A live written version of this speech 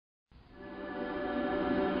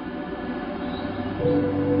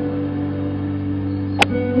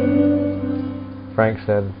Frank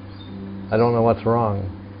said, "I don't know what's wrong,"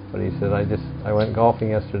 but he said, I went golfing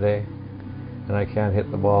yesterday and I can't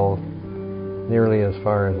hit the ball nearly as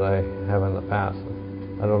far as I have in the past.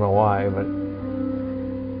 I don't know why, but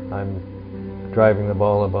I'm driving the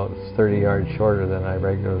ball about 30 yards shorter than I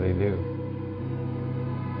regularly do."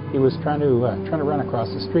 He was trying to run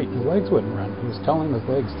across the street and his legs wouldn't run. He was telling his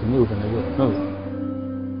legs to move and they wouldn't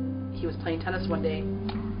move. He was playing tennis one day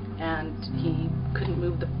and he couldn't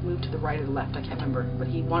move to the right or the left, I can't remember, but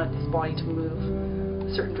he wanted his body to move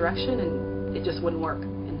a certain direction and it just wouldn't work,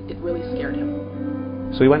 and it really scared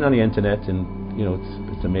him. So he went on the internet, and you know,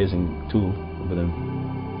 it's an amazing tool. Within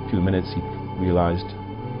a few minutes he realized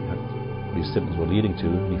what his symptoms were leading to.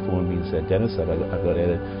 He phoned me and said, "Dennis, I've got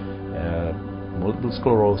either multiple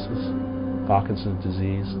sclerosis, Parkinson's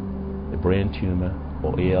disease, a brain tumor,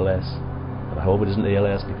 or ALS. But I hope it isn't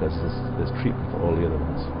ALS because there's treatment for all the other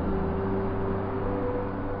ones."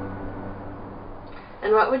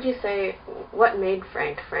 And what would you say, what made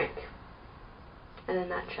Frank Frank, in a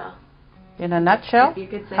nutshell? In a nutshell? If you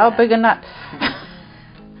could say How that. big a nut?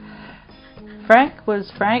 Frank was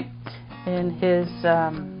Frank in his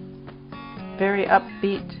very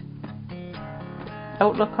upbeat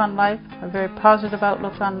outlook on life, a very positive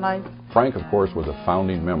outlook on life. Frank, of course, was a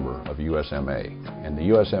founding member of USMA, and the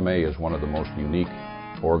USMA is one of the most unique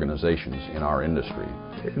organizations in our industry.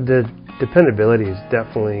 The dependability is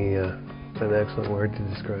definitely an excellent word to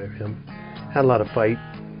describe him. Had a lot of fight.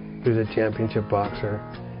 He was a championship boxer.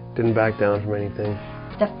 Didn't back down from anything.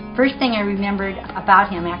 The first thing I remembered about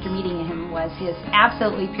him after meeting him was his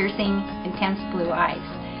absolutely piercing, intense blue eyes.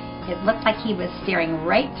 It looked like he was staring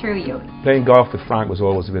right through you. Playing golf with Frank was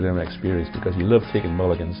always a bit of an experience because he loved taking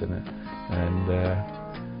mulligans in it, and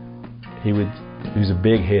he was a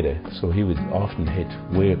big hitter, so he would often hit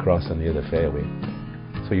way across on the other fairway.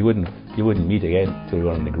 So you wouldn't meet again till you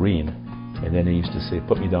were on the green, and then he used to say,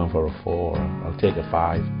 "Put me down for a 4, or I'll take a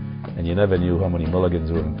 5." And you never knew how many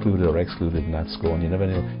mulligans were included or excluded in that score, and you never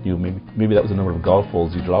knew maybe that was the number of golf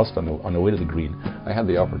balls you'd lost on the way to the green. I had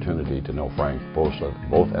the opportunity to know Frank both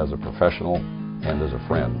as a professional and as a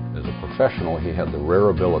friend. As a professional, he had the rare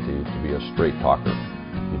ability to be a straight talker.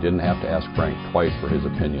 You didn't have to ask Frank twice for his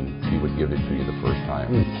opinion. He would give it to you the first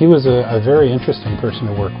time. He was a very interesting person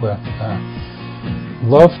to work with.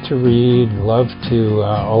 Loved to read, loved to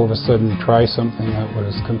all of a sudden try something that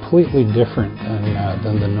was completely different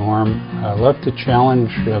than the norm. Loved to challenge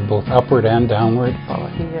both upward and downward. Well,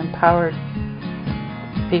 he empowered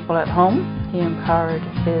people at home. He empowered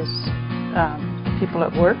his people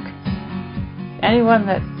at work. Anyone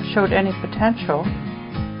that showed any potential,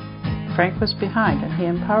 Frank was behind, and he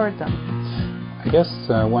empowered them. I guess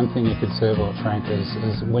one thing you could say about Frank is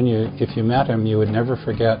if you met him, you would never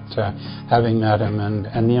forget having met him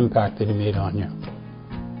and the impact that he made on you.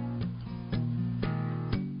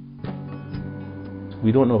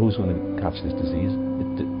 We don't know who's going to catch this disease.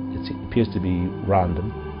 It appears to be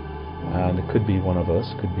random, and it could be one of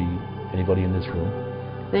us, could be anybody in this room.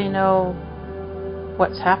 They know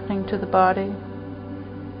what's happening to the body,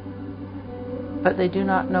 but they do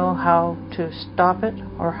not know how to stop it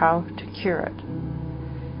or how to cure it.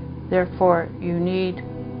 Therefore, you need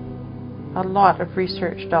a lot of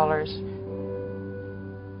research dollars.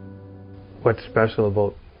 What's special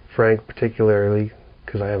about Frank particularly,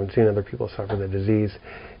 because I haven't seen other people suffer the disease,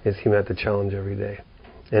 is he met the challenge every day.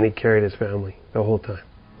 And he carried his family the whole time.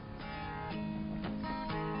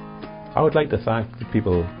 I would like to thank the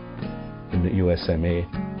people in the USMA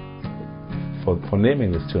for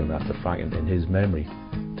naming this tournament after Frank in his memory,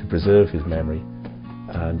 to preserve his memory,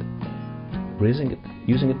 and using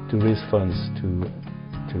it to raise funds to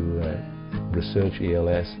research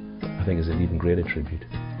ALS, I think is an even greater tribute.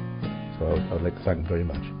 So I would like to thank him very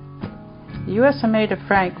much. The USMA to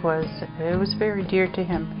Frank was very dear to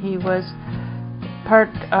him. He was part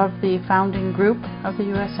of the founding group of the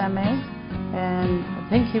USMA, and I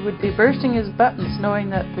think he would be bursting his buttons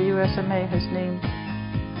knowing that the USMA has named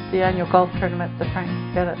the annual golf tournament the Frank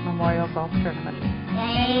Bennett Memorial Golf Tournament.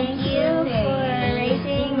 Thank you for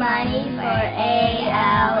raising money for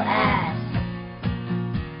ALS.